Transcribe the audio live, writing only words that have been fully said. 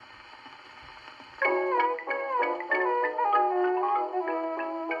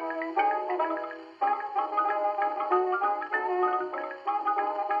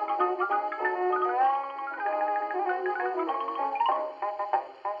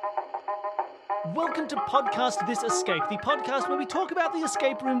Welcome to Podcast This Escape, the podcast where we talk about the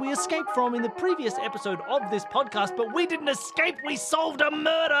escape room we escaped from in the previous episode of this podcast, but we didn't escape, we solved a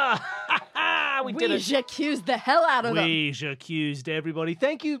murder! we did it. We accused the hell out of them. We accused everybody.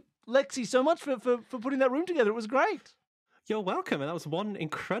 Thank you, Lexi, so much for putting that room together. It was great. You're welcome, and that was one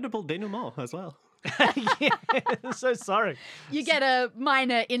incredible denouement as well. Yeah, so sorry. You get a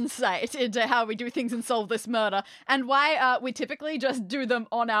minor insight into how we do things and solve this murder, and why we typically just do them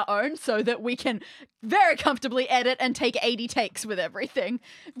on our own so that we can very comfortably edit and take 80 takes with everything,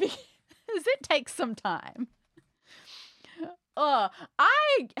 because it takes some time. I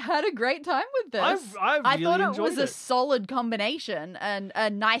had a great time with this. I really thought it enjoyed was a solid combination and a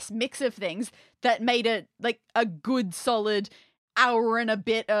nice mix of things that made it like a good, solid hour and a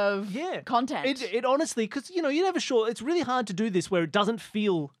bit of content. It honestly, because, you're never sure. It's really hard to do this where it doesn't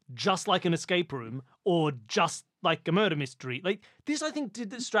feel just like an escape room or just like a murder mystery. Like, this, I think,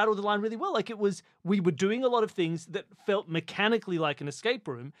 did straddle the line really well. Like, we were doing a lot of things that felt mechanically like an escape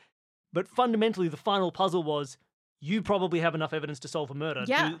room, but fundamentally the final puzzle was, you probably have enough evidence to solve a murder.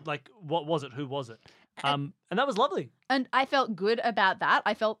 Yeah. What was it? Who was it? And that was lovely. And I felt good about that.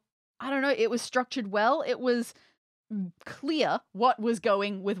 I don't know, it was structured well. It was clear what was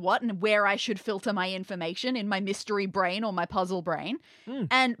going with what and where I should filter my information in my mystery brain or my puzzle brain.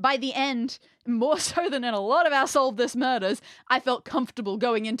 And by the end, more so than in a lot of our Solve This murders, I felt comfortable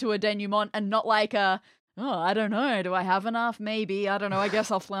going into a denouement and not like I don't know, do I have enough? Maybe, I don't know, I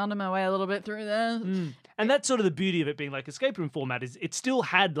guess I'll flounder my way a little bit through there. And that's sort of the beauty of it being like escape room format, is it still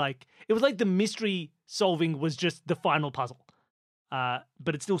had it was like the mystery solving was just the final puzzle.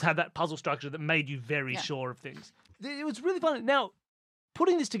 But it still had that puzzle structure that made you very sure of things. It was really fun. Now,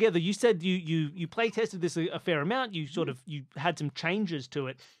 putting this together, you said you play tested this a fair amount. You sort of you had some changes to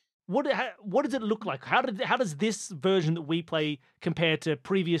it. What does it look like? How does this version that we play compare to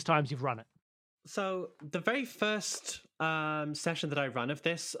previous times you've run it? So the very first session that I ran of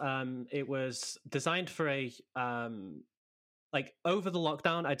this, it was designed for a over the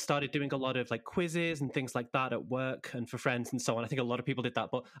lockdown, I'd started doing a lot of quizzes and things like that at work and for friends and so on. I think a lot of people did that,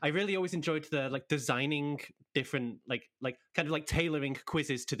 but I really always enjoyed the designing different tailoring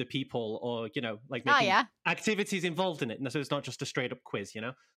quizzes to the people, or making activities involved in it. And so it's not just a straight up quiz,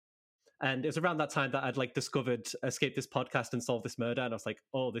 And it was around that time that I'd discovered Escape This Podcast and Solve This Murder, and I was like,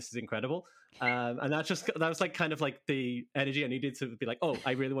 oh, this is incredible. And that was kind of the energy I needed to be like, oh,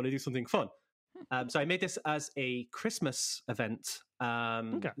 I really want to do something fun. So I made this as a Christmas event.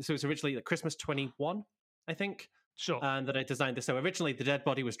 So it was originally Christmas 21, I think. Sure. And that I designed this. So originally the dead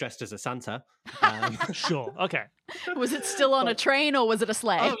body was dressed as a Santa. Sure. Okay. Was it still on a train or was it a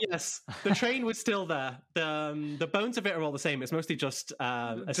sleigh? Oh, yes. The train was still there. The bones of it are all the same. It's mostly just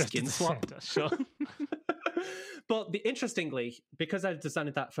a skin swap. Santa, sure. But interestingly, because I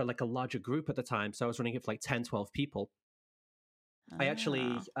designed that for a larger group at the time, so I was running it for 10, 12 people, I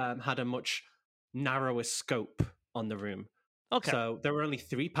actually had a much narrower scope on the room. Okay. So there were only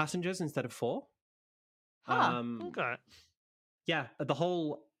 3 passengers instead of 4. Okay. Yeah, the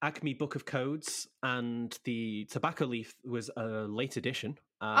whole Acme Book of Codes and the Tobacco Leaf was a late edition.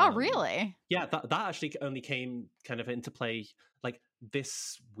 Oh, really? Yeah, that actually only came kind of into play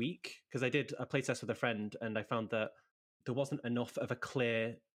this week, because I did a playtest with a friend and I found that there wasn't enough of a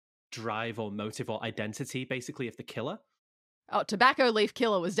clear drive or motive or identity, basically, of the killer. Oh, Tobacco Leaf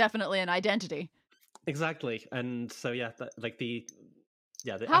Killer was definitely an identity. Exactly. And so, yeah, the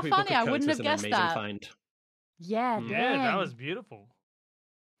How Acme Book funny, of I Codes wouldn't was have an guessed amazing that. find. Yeah, Yeah, that dang. was beautiful.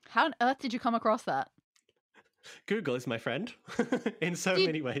 How on earth did you come across that? Google is my friend in so Did-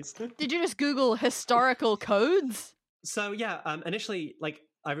 many ways. Did you just Google historical codes? So yeah, initially,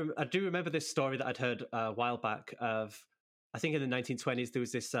 I do remember this story that I'd heard a while back of, I think in the 1920s, there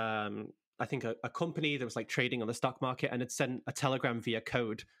was this, I think a company that was trading on the stock market and had sent a telegram via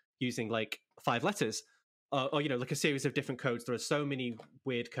code using 5 letters, or a series of different codes. There are so many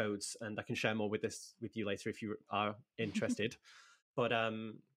weird codes, and I can share more with you later if you are interested. But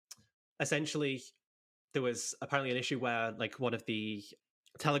essentially, there was apparently an issue where one of the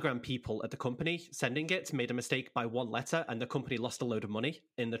Telegram people at the company sending it made a mistake by 1 letter, and the company lost a load of money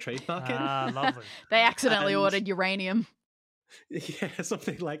in the trade market. Lovely. They accidentally And- ordered uranium. Yeah,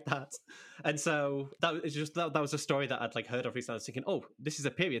 something like that. And so that was a story that I'd heard of recently. I was thinking, oh, this is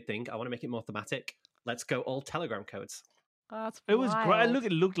a period thing. I want to make it more thematic. Let's go all Telegram codes. Oh, that's It was great. wild.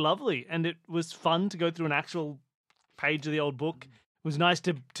 It looked lovely, and it was fun to go through an actual page of the old book. It was nice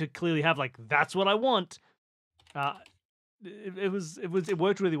to clearly have that's what I want. It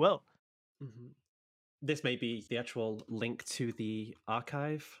worked really well. Mm-hmm. This may be the actual link to the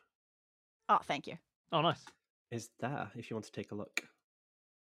archive. Oh, thank you. Oh, nice. Is there if you want to take a look.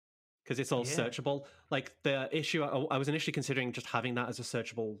 because it's all Yeah. searchable. Like the issue, I was initially considering just having that as a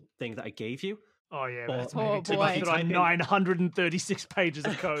searchable thing that I gave you. Oh yeah, But that's Oh, maybe too boy. much If you on type in- 936 pages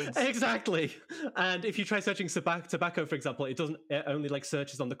of codes. Exactly. And if you try searching tobacco, for example, it only like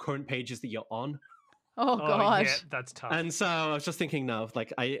searches on the current pages that you're on. Oh gosh. yeah, that's tough. And so I was just thinking, no,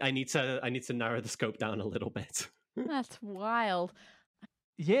 like I need to narrow the scope down a little bit. That's wild.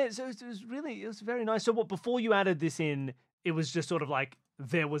 Yeah, so it was very nice. So what, before you added this in, it was just sort of like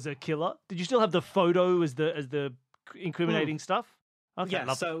there was a killer. Did you still have the photo as the incriminating stuff? Okay, Yeah,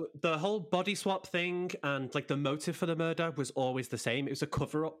 lovely. so the whole body swap thing and like the motive for the murder was always the same. It was a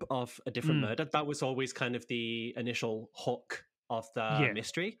cover up of a different murder. That was always kind of the initial hook of the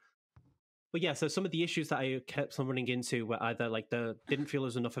mystery. But yeah, so some of the issues that I kept on running into were either like didn't feel there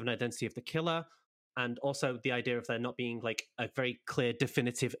was enough of an identity of the killer, and also the idea of there not being like a very clear,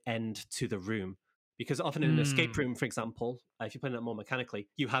 definitive end to the room. Because often in an escape room, for example, if you put it more mechanically,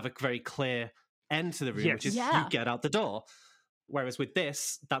 you have a very clear end to the room, which is Yes. you get out the door. Whereas with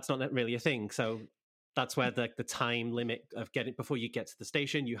this, that's not really a thing. So that's where the time limit of getting before you get to the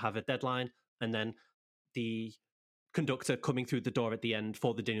station, you have a deadline, and then the conductor coming through the door at the end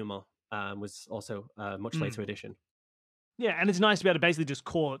for the denouement was also a much later addition. Yeah, and it's nice to be able to basically just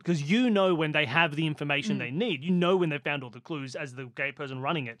call it, because you know when they have the information they need. You know when they've found all the clues as the gate person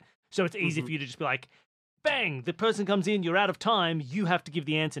running it. So it's easy for you to just be like, bang, the person comes in, you're out of time, you have to give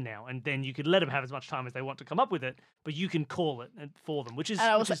the answer now. And then you could let them have as much time as they want to come up with it, but you can call it for them, which is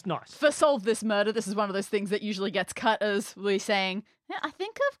nice. For Solve This Murder, this is one of those things that usually gets cut as we saying, yeah, I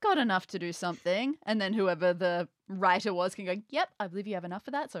think I've got enough to do something. And then whoever the writer was can go, yep, I believe you have enough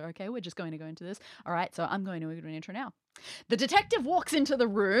for that. So, okay, we're just going to go into this. All right, so I'm going to do an intro now. The detective walks into the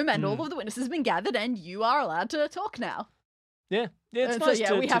room and all of the witnesses have been gathered and you are allowed to talk now. Yeah, it's And nice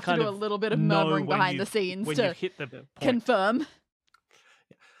so, we have to do a little bit of murmuring behind the scenes to hit the point. confirm.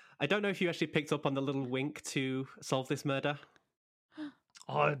 I don't know if you actually picked up on the little wink to Solve This Murder.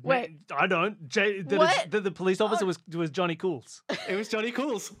 Oh, Wait. I don't. What? The police officer was Johnny Cools. It was Johnny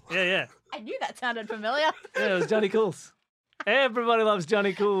Cools. Yeah. I knew that sounded familiar. Yeah, it was Johnny Cools. Everybody loves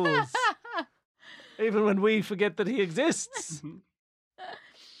Johnny Cools. Even when we forget that he exists.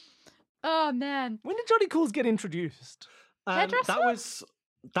 Oh, man. When did Johnny Cools get introduced? Hairdresser?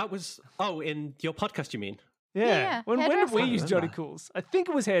 That was in your podcast, you mean? Yeah. When did we hairdresser. use Johnny Remember. Cools? I think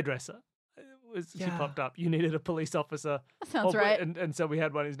it was hairdresser. He Yeah. popped up. You needed a police officer. That sounds right. And so we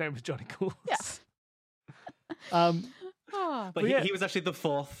had one. His name was Johnny Cools. Yeah. Oh. But yeah. he was actually the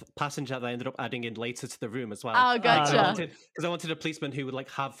fourth passenger that I ended up adding in later to the room as well. Oh, gotcha. Because I wanted a policeman who would like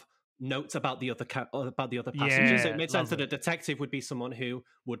have notes about the other passengers. So Yeah, it made sense that lovely. a detective would be someone who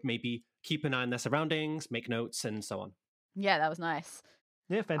would maybe keep an eye on their surroundings, make notes, and so on. Yeah, that was nice.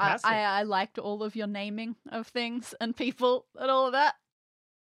 Yeah, fantastic. I liked all of your naming of things and people and all of that.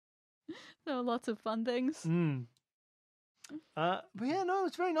 There were lots of fun things. But yeah, no,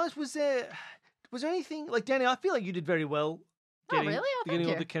 it's very nice. Was there anything like Danny? I feel like you did very well. Oh, really? Oh, thank getting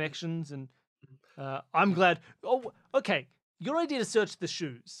all you. the connections, and I'm glad. Oh, okay. Your idea to search the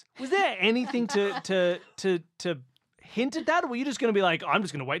shoes, was there anything to hint at that, or were you just going to be like, I'm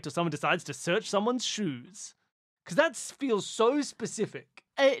just going to wait till someone decides to search someone's shoes? Because that feels so specific.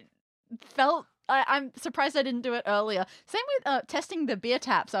 It felt. I'm surprised I didn't do it earlier. Same with testing the beer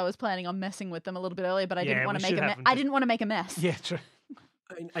taps. I was planning on messing with them a little bit earlier, but I didn't want to make I didn't want to make a mess. Yeah, true.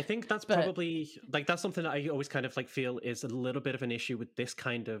 I think that's probably like that's something that I always kind of like feel is a little bit of an issue with this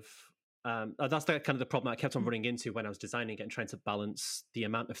kind of. That's the kind of the problem I kept on running into when I was designing it and trying to balance the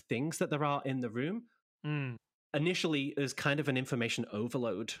amount of things that there are in the room. Initially, there's kind of an information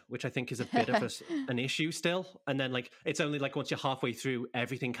overload, which I think is a bit of an issue still. And then like it's only like once you're halfway through,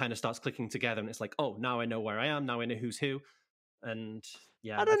 everything kind of starts clicking together, and it's like, oh, now I know where I am. Now I know who's who. And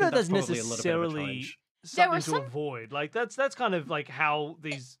yeah, I don't know. think That's probably a little bit of a necessarily challenge. something to avoid. Like that's kind of like how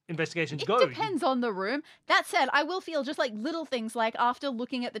these investigations It go. depends on the room. That said, I will feel just like little things like after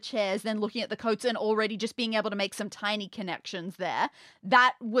looking at the chairs, then looking at the coats and already just being able to make some tiny connections there.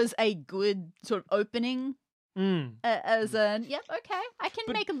 That was a good sort of opening. As an, yep, okay, I can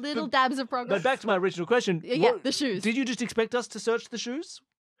make little dabs of progress. But back to my original question. Yeah, the shoes. Did you just expect us to search the shoes?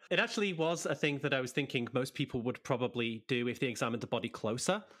 It actually was a thing that I was thinking most people would probably do if they examined the body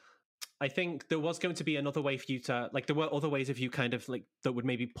closer. I think there was going to be another way for you to, like, there were other ways of you kind of like that would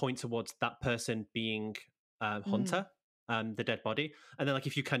maybe point towards that person being Hunter, the dead body. And then, like,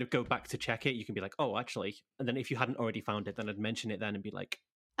 if you kind of go back to check it, you can be like, oh, actually. And then if you hadn't already found it, then I'd mention it then and be like,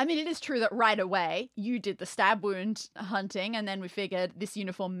 I mean, it is true that right away you did the stab wound hunting, and then we figured this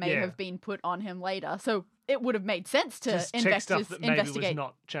uniform may have been put on him later. So it would have made sense to Just check stuff that maybe was investigate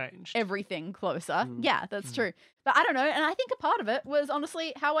not changed. everything closer. Yeah, that's true. But I don't know, and I think a part of it was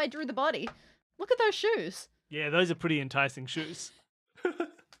honestly how I drew the body. Look at those shoes. Yeah, those are pretty enticing shoes.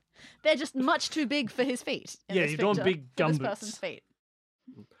 They're just much too big for his feet. Yeah, you don't want big for this gumboots. person's feet.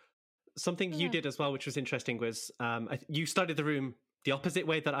 Something you did as well, which was interesting, was you started the room the opposite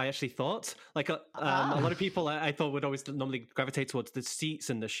way that I actually thought. Like a lot of people, I thought would always normally gravitate towards the seats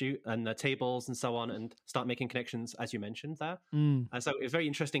and the and the tables and so on, and start making connections, as you mentioned there. And so it was very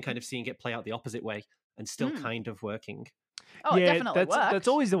interesting, kind of seeing it play out the opposite way and still kind of working. Oh, yeah, it definitely worked. That's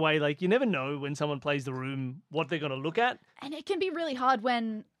always the way. Like, you never know when someone plays the room what they're going to look at. And it can be really hard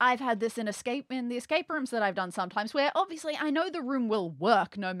when I've had this in the escape rooms that I've done sometimes, where obviously I know the room will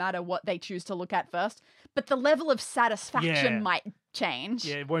work no matter what they choose to look at first, but the level of satisfaction might change.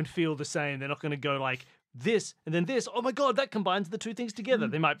 Yeah, it won't feel the same. They're not going to go like this and then this. Oh my God, that combines the two things together.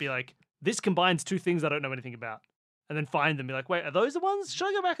 They might be like, this combines two things I don't know anything about. And then find them, be like, wait, are those the ones? Should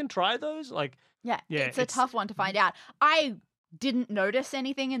I go back and try those? Like, yeah, it's a tough one to find out. I didn't notice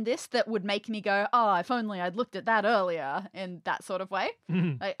anything in this that would make me go, oh, if only I'd looked at that earlier, in that sort of way.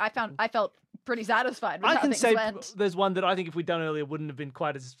 I felt pretty satisfied with how things went. There's one that I think if we'd done earlier wouldn't have been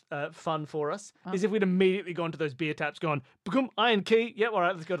quite as fun for us, is if we'd immediately gone to those beer taps, gone, boom, iron key, yep, all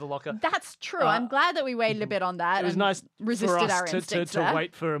right, let's go to the locker. That's true. I'm glad that we waited a bit on that. It was nice resisted for us our instincts to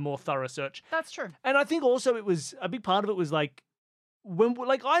wait for a more thorough search. That's true. And I think also it was, a big part of it was like,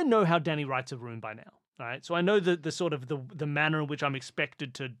 I know how Danny writes a room by now. Right, so I know the sort of the manner in which I'm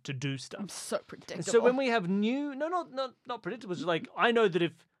expected to do stuff. I'm so predictable. And so when we have not predictable, it's like I know that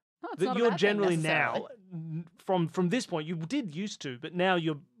if that you're generally now from this point you did used to, but now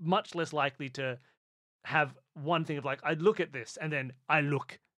you're much less likely to have one thing of like I look at this and then I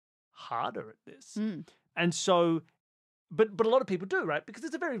look harder at this, and so. But a lot of people do, right? Because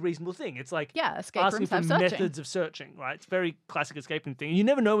it's a very reasonable thing. It's like escape asking rooms for have searching. methods of searching, right? It's very classic escaping thing. You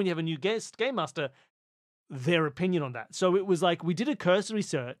never know when you have a new game master their opinion on that. So it was like we did a cursory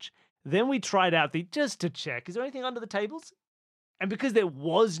search, then we tried out just to check, is there anything under the tables? And because there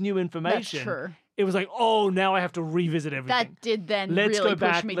was new information, it was like, oh, now I have to revisit everything. That did then let's really go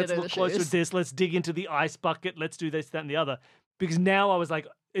back, push me let's to do look the closer shoes. at this, let's dig into the ice bucket, let's do this, that, and the other. Because now I was like,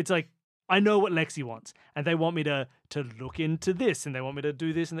 it's like, I know what Lexi wants, and they want me to look into this, and they want me to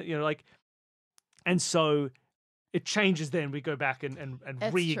do this, and like, and so it changes. Then we go back and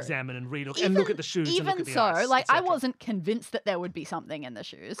re-examine and relook and look at the shoes. Even and look at the so, ice, like I etc. wasn't convinced that there would be something in the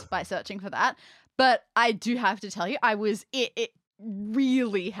shoes by searching for that, but I do have to tell you, I was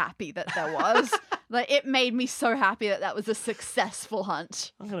really happy that there was. Like it made me so happy that was a successful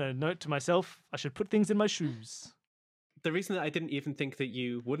hunt. I'm gonna note to myself, I should put things in my shoes. The reason that I didn't even think that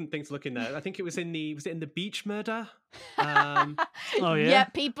you wouldn't think to look in there, I think it was in the beach murder? Oh yeah. Yeah,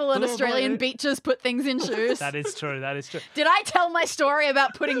 people on Australian beaches put things in shoes. That is true. Did I tell my story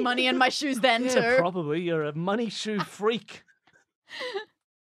about putting money in my shoes then too? Probably. You're a money shoe freak.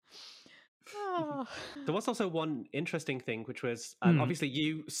 There was also one interesting thing, which was obviously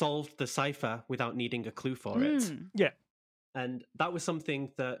you solved the cipher without needing a clue for it. Yeah. And that was something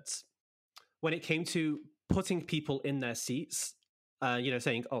that when it came to putting people in their seats,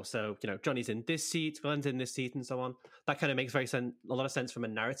 saying, oh, so, Johnny's in this seat, Glenn's in this seat, and so on. That kind of makes a lot of sense from a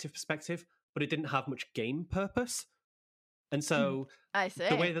narrative perspective, but it didn't have much game purpose. And so I see.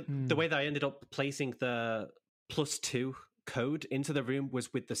 the way that I ended up placing the +2 code into the room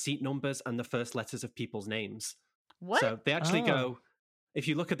was with the seat numbers and the first letters of people's names. What? So they actually go, if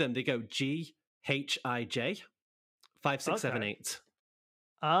you look at them, they go GHIJ 5678.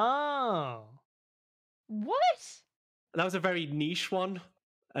 Oh. What? That was a very niche one,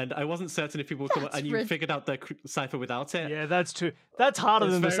 and I wasn't certain if people would come up and you figured out the cipher without it. Yeah, that's true. That's harder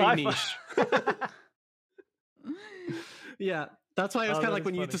than the cipher. Niche. Yeah, that's why I was kind of like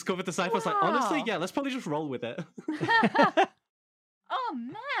when you discovered the cipher, I was like, honestly, yeah, let's probably just roll with it. Oh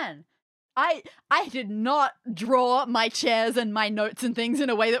man. I did not draw my chairs and my notes and things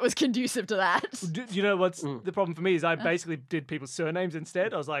in a way that was conducive to that. Do you know what's the problem for me is I basically did people's surnames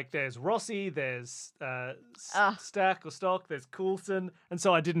instead. I was like, there's Rossi, there's Stack or Stock, there's Coulson. And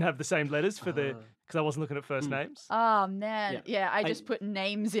so I didn't have the same letters for because I wasn't looking at first names. Oh, man. Yeah, I just put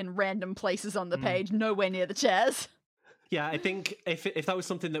names in random places on the page, nowhere near the chairs. Yeah, I think if that was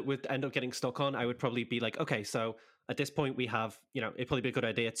something that would end up getting stuck on, I would probably be like, okay, so at this point we have, it'd probably be a good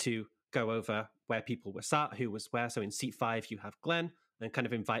idea to go over where people were sat, who was where. So in seat 5, you have Glenn, and kind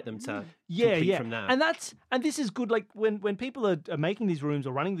of invite them to complete from there. And this is good. Like when people are making these rooms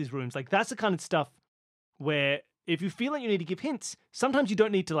or running these rooms, like that's the kind of stuff where if you feel like you need to give hints, sometimes you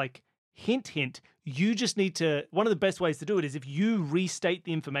don't need to like hint. You just need to, one of the best ways to do it is if you restate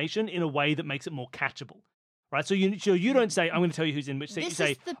the information in a way that makes it more catchable. Right, so you don't say, I'm going to tell you who's in which seat. You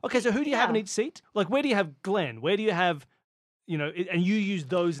say, okay, so who do you have in each seat? Like, where do you have Glenn? Where do you have, and you use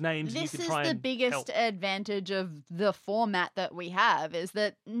those names. This and you is can try the and biggest help. advantage of the format that we have is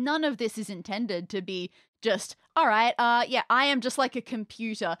that none of this is intended to be just, all right, I am just like a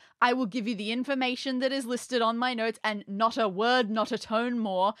computer. I will give you the information that is listed on my notes and not a word, not a tone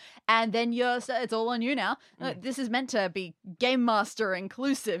more. And then it's all on you now. This is meant to be game master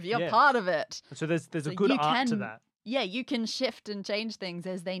inclusive. You're part of it. So there's a good art to that. Yeah, you can shift and change things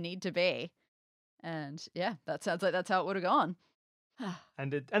as they need to be. And yeah, that sounds like that's how it would have gone.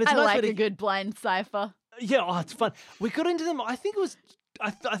 And it's I nice like a good blind cipher. Yeah, it's fun. We got into them. I think it was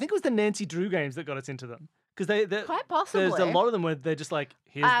the Nancy Drew games that got us into them because they quite possibly. There's a lot of them where they're just like,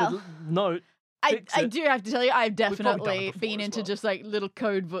 here's the note. I do have to tell you, I've definitely been into just like little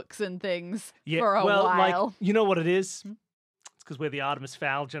code books and things for a while. Like, you know what it is? It's because we're the Artemis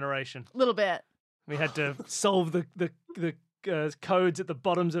Fowl generation. A little bit. We had to solve the codes at the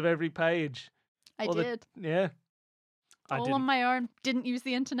bottoms of every page. I did. Yeah. All on my own. Didn't use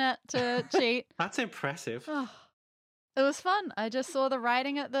the internet to cheat. That's impressive. It was fun. I just saw the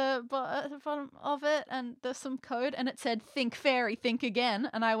writing at the bottom of it, and there's some code, and it said, think fairy, think again.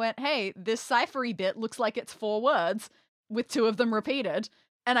 And I went, hey, this ciphery bit looks like it's 4 words with 2 of them repeated.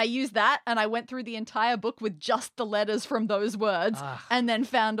 And I used that, and I went through the entire book with just the letters from those words, and then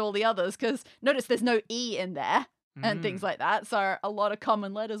found all the others, because notice there's no E in there. And things like that. So a lot of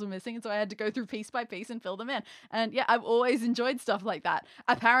common letters were missing. And so I had to go through piece by piece and fill them in. And yeah, I've always enjoyed stuff like that.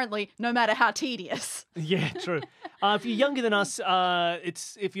 Apparently, no matter how tedious. Yeah, true. If you're younger than us,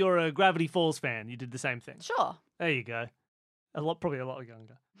 if you're a Gravity Falls fan, you did the same thing. Sure. There you go. Probably a lot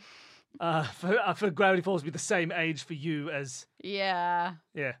younger. For Gravity Falls to be the same age for you as... Yeah.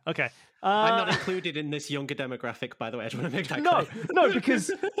 Yeah, okay. I'm not included in this younger demographic, by the way. I just want to make that clear. No, because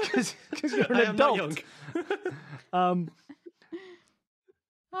you're an adult. I am not young.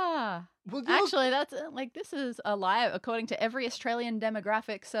 Well, actually, that's this is a lie. According to every Australian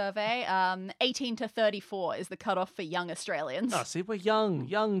demographic survey, 18 to 34 is the cutoff for young Australians. Oh, see, we're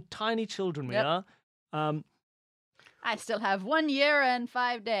young, tiny children we are. I still have 1 year and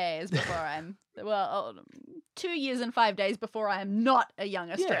 5 days before I'm 2 years and 5 days before I am not a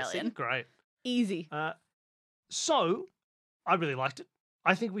young Australian. Yeah, see, great, easy. So, I really liked it.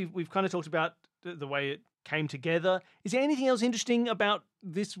 I think we've kind of talked about the way it came together. Is there anything else interesting about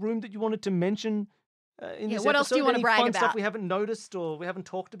this room that you wanted to mention in this what episode? else do you want to brag fun about? Stuff we haven't noticed or we haven't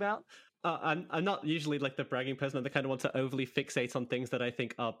talked about? I'm not usually like the bragging person. I kind of want to overly fixate on things that I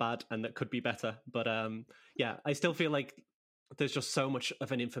think are bad and that could be better. But yeah, I still feel like there's just so much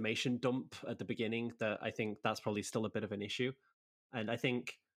of an information dump at the beginning that I think that's probably still a bit of an issue. And I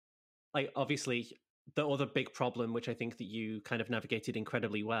think, like, obviously, the other big problem, which I think that you kind of navigated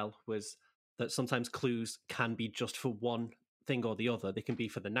incredibly well, was that sometimes clues can be just for one thing or the other. They can be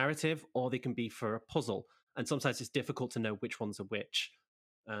for the narrative or they can be for a puzzle. And sometimes it's difficult to know which ones are which.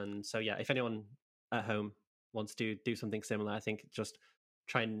 And so, yeah, if anyone at home wants to do something similar, I think just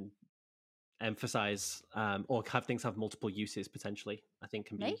try and emphasize or have things have multiple uses potentially, I think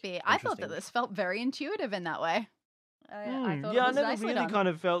can be maybe. I thought that this felt very intuitive in that way. I thought I it was never nicely really done. kind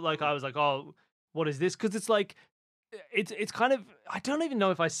of felt like I was like, oh, what is this? Because it's like, it's kind of, I don't even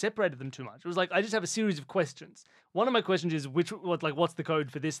know if I separated them too much. It was like, I just have a series of questions. One of my questions is, what's the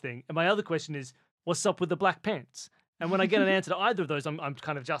code for this thing? And my other question is, what's up with the black pants? And when I get an answer to either of those, I'm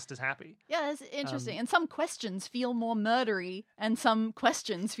kind of just as happy. Yeah, that's interesting. And some questions feel more murdery, and some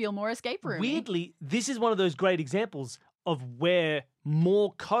questions feel more escape roomy. Weirdly, this is one of those great examples of where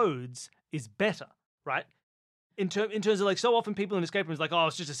more codes is better, right? In terms of like, so often people in escape rooms like, oh,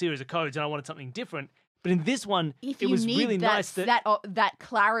 it's just a series of codes and I wanted something different. But in this one, it was really nice that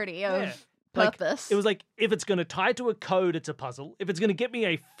clarity of purpose. Like, it was like, if it's going to tie to a code, it's a puzzle. If it's going to get me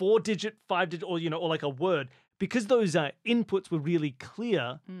a 4-digit, 5-digit, or like a word, because those inputs were really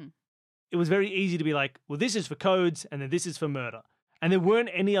clear, it was very easy to be like, well, this is for codes and then this is for murder. And there weren't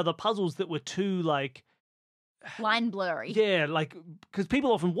any other puzzles that were too like... line blurry. Yeah, like, because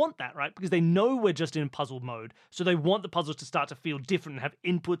people often want that, right? Because they know we're just in puzzle mode. So they want the puzzles to start to feel different and have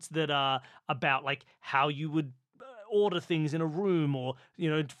inputs that are about like how you would order things in a room or,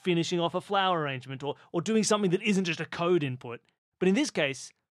 finishing off a flower arrangement or doing something that isn't just a code input. But in this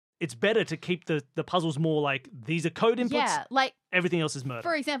case, it's better to keep the puzzles more like, these are code inputs. Yeah, like everything else is murder.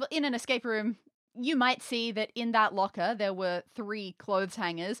 For example, in an escape room, you might see that in that locker there were 3 clothes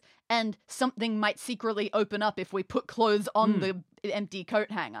hangers and something might secretly open up if we put clothes on the empty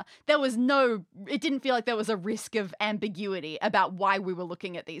coat hanger. It didn't feel like there was a risk of ambiguity about why we were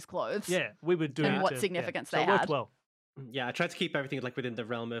looking at these clothes. Yeah, we were doing and it what to- significance so they it worked had. well. Yeah, I tried to keep everything like within the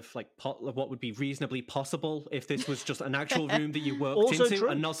realm of like of what would be reasonably possible if this was just an actual room that you worked Also into true.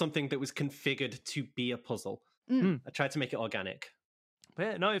 and not something that was configured to be a puzzle. Mm. I tried to make it organic.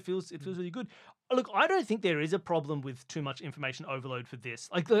 Yeah, no, it feels really good. Look, I don't think there is a problem with too much information overload for this.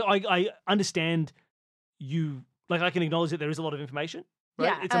 Like, I understand you. Like, I can acknowledge that there is a lot of information. Right?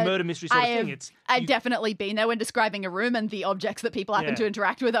 Yeah, It's a murder mystery sort of thing. I've definitely been there when describing a room, and the objects that people happen to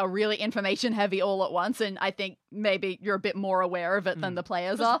interact with are really information heavy all at once. And I think maybe you're a bit more aware of it than the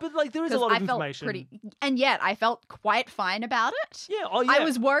players are. But like, there is a lot of information. And yet I felt quite fine about it. Yeah, oh yeah. I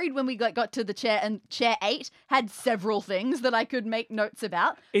was worried when we got to the chair, and chair 8 had several things that I could make notes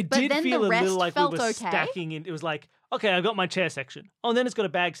about. It but did then feel the a rest little like felt we were okay. stacking in. It was like, okay, I've got my chair section. Oh, and then it's got a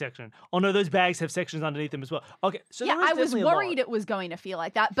bag section. Oh no, those bags have sections underneath them as well. Okay, so Yeah, there is I was definitely a lot. worried it was going to feel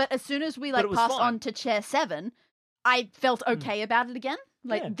like that. But as soon as we But it was passed fine. on to chair 7, I felt okay about it again.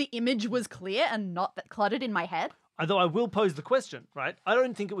 Like Yeah. the image was clear and not that cluttered in my head. Although I will pose the question, right? I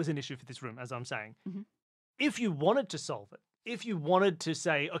don't think it was an issue for this room, as I'm saying. Mhm. If you wanted to solve it, if you wanted to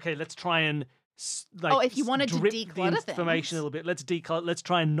say, okay, let's try and if you wanted to drip declutter the information things. a little bit, let's declutter. Let's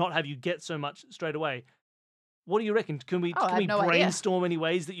try and not have you get so much straight away. What do you reckon? Can we I have no idea. brainstorm any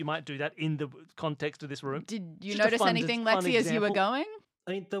ways that you might do that in the context of this room? Did you Just a notice fun- anything, fun Lexi, as you were example. going?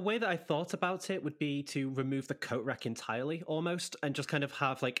 I mean, the way that I thought about it would be to remove the coat rack entirely, almost, and just kind of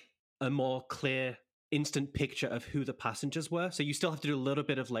have like a more clear, instant picture of who the passengers were. So you still have to do a little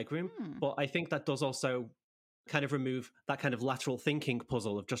bit of legroom, but I think that does also kind of remove that kind of lateral thinking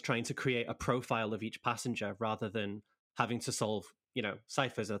puzzle of just trying to create a profile of each passenger rather than having to solve,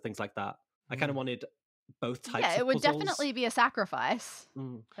 ciphers or things like that. I kind of wanted both types. Yeah, of it would puzzles. definitely be a sacrifice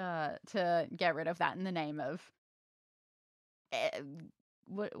Mm. to get rid of that in the name of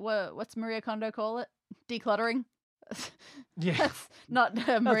what's Maria Kondo call it? Decluttering. Yeah. That's not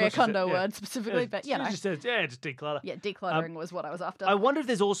a Maria what she said, Kondo yeah. word specifically, but She just says, just declutter. yeah, decluttering was what I was after. I wonder if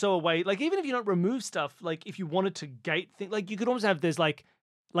there's also a way, like even if you don't remove stuff, like if you wanted to gate things, like you could almost have there's like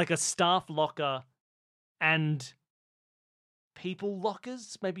a staff locker and people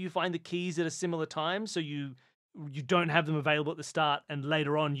lockers. Maybe you find the keys at a similar time, so you don't have them available at the start, and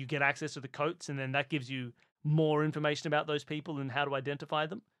later on you get access to the coats, and then that gives you more information about those people and how to identify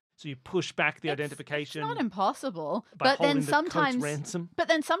them. So you push back the identification. It's not impossible, by but holding then the coat's sometimes ransom. But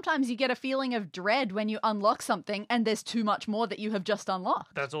then sometimes you get a feeling of dread when you unlock something and there's too much more that you have just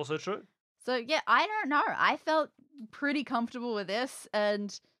unlocked. That's also true. So yeah, I don't know. I felt pretty comfortable with this,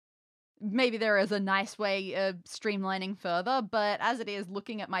 and maybe there is a nice way of streamlining further, but as it is,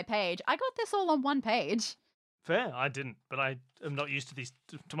 looking at my page, I got this all on one page. Fair, I didn't, but I am not used to these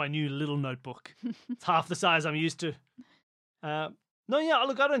to my new little notebook. It's half the size I'm used to. No, yeah,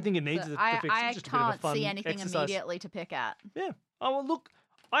 look, I don't think it needs So to fix. I It's just a bit of a can't fun see anything exercise. immediately to pick at. Yeah. Oh well, look,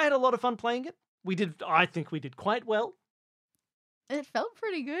 I had a lot of fun playing it. I think we did quite well. It felt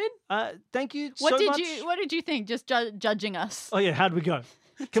pretty good. Thank you What so much. What did you think? Just judging us. Oh yeah, how'd we go?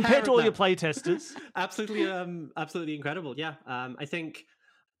 Compared to all your Terrible. play testers. Absolutely incredible. Yeah, I think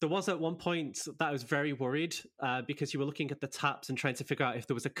there was at one point that I was very worried because you were looking at the taps and trying to figure out if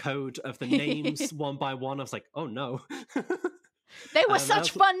there was a code of the names one by one. I was like, oh no. They were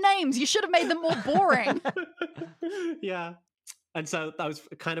such fun names. You should have made them more boring. Yeah. And so I was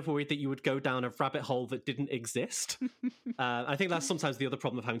kind of worried that you would go down a rabbit hole that didn't exist. I think that's sometimes the other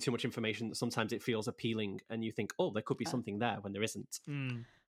problem of having too much information, that sometimes it feels appealing and you think, oh, there could be something there when there isn't.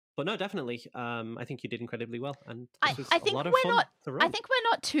 But no, definitely. I think you did incredibly well. And this was I a think lot of we're fun not. to I run. think we're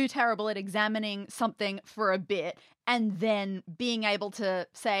not too terrible at examining something for a bit and then being able to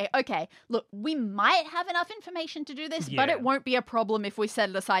say, okay, look, we might have enough information to do this, but Yeah. it won't be a problem if we set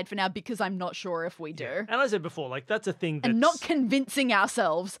it aside for now because I'm not sure if we do. Yeah. And I said before, like that's a thing that's And not convincing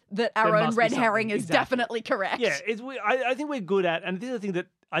ourselves that our There own must be red herring something. is Exactly. definitely correct. Yeah, I think we're good at, and this is the thing that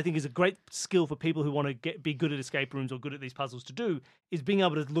I think is a great skill for people who want to be good at escape rooms or good at these puzzles to do, is being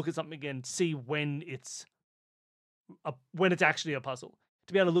able to look at something and see when it's actually a puzzle.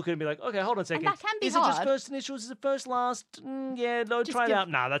 To be able to look at it and be like, okay, hold on a second. that can be is it just hard. first initials? Is it first last? Yeah, no, Just try it give out.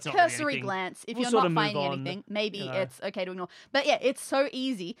 Nah, that's not really cursory anything. glance. If We'll you're sort not of move finding on, anything, maybe you know. it's okay to ignore. But yeah, it's so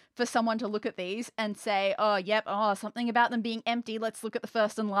easy for someone to look at these and say, oh, yep, something about them being empty. Let's look at the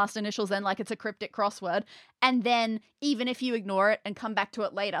first and last initials then, like it's a cryptic crossword. And then even if you ignore it and come back to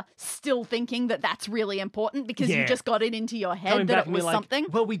it later, still thinking that that's really important because you Yeah. just got it into your head Coming that back it and be was like, something.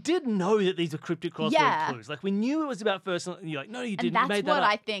 well, we did know that these were cryptic crossword Yeah. clues. Like we knew it was about first. And you're like, no, you And didn't. that's You made that what up.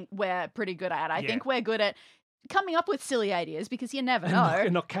 I think we're pretty good at. I Yeah. think we're good at coming up with silly ideas because you never And know.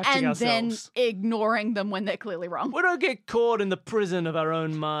 not catching and then ourselves. ignoring them when they're clearly wrong. We don't get caught in the prison of our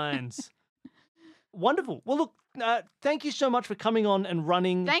own minds. Wonderful. Well, look, thank you so much for coming on and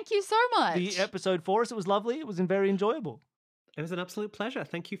running Thank you so much. the episode for us. It was lovely. It was very enjoyable. It was an absolute pleasure.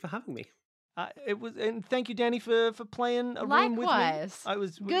 Thank you for having me. And thank you, Danny, for playing a room with me. Likewise. I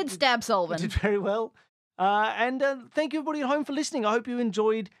was Good stab You solving. did very well. And thank you, everybody at home, for listening. I hope you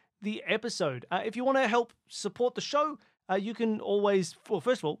enjoyed the episode. If you want to help support the show, you can always, well,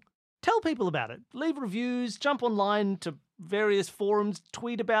 first of all, tell people about it. Leave reviews, jump online to various forums,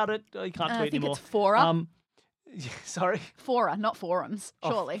 tweet about it. You can't I tweet think anymore. it's fora. Sorry? Fora, not forums,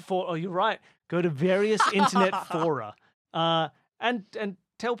 surely. Oh, you're right. Go to various internet fora. And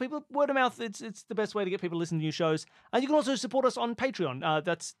tell people, word of mouth, it's the best way to get people to listen to new shows. And you can also support us on Patreon.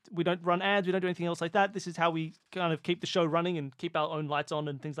 We don't run ads, we don't do anything else like that. This is how we kind of keep the show running and keep our own lights on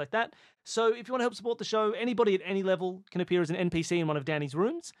and things like that. So if you want to help support the show, anybody at any level can appear as an NPC in one of Danny's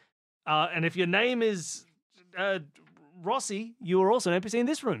rooms. And if your name is Rossi, you are also an NPC in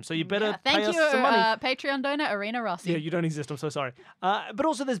this room. So you better pay us some money. Patreon donor Arena Rossi. Yeah, you don't exist. I'm so sorry. But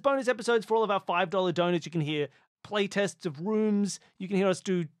also there's bonus episodes for all of our $5 donors. You can hear play tests of rooms. You can hear us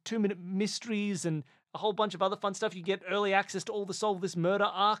do 2-minute mysteries and a whole bunch of other fun stuff. You get early access to all the Solve This Murder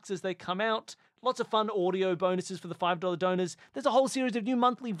arcs as they come out. Lots of fun audio bonuses for the $5 donors. There's a whole series of new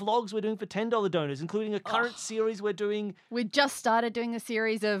monthly vlogs we're doing for $10 donors, including a current series we're doing. We just started doing a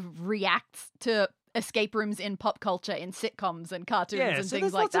series of reacts to escape rooms in pop culture, in sitcoms and cartoons and so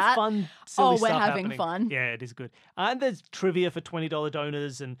things there's like lots that. Of fun, silly we're stuff having happening. fun. Yeah, it is good. And there's trivia for $20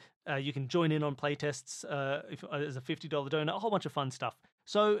 donors, and you can join in on playtests as a $50 donor. A whole bunch of fun stuff.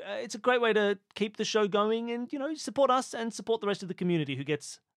 So it's a great way to keep the show going and, support us and support the rest of the community who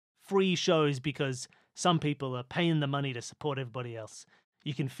gets free shows because some people are paying the money to support everybody else.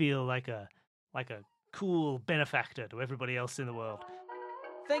 You can feel like a cool benefactor to everybody else in the world.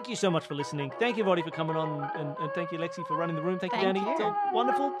 Thank you so much for listening. Thank you, everybody, for coming on. And thank you, Lexi, for running the room. Thank you, Danny. you. It's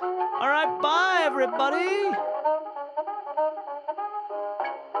wonderful. All right, bye, everybody.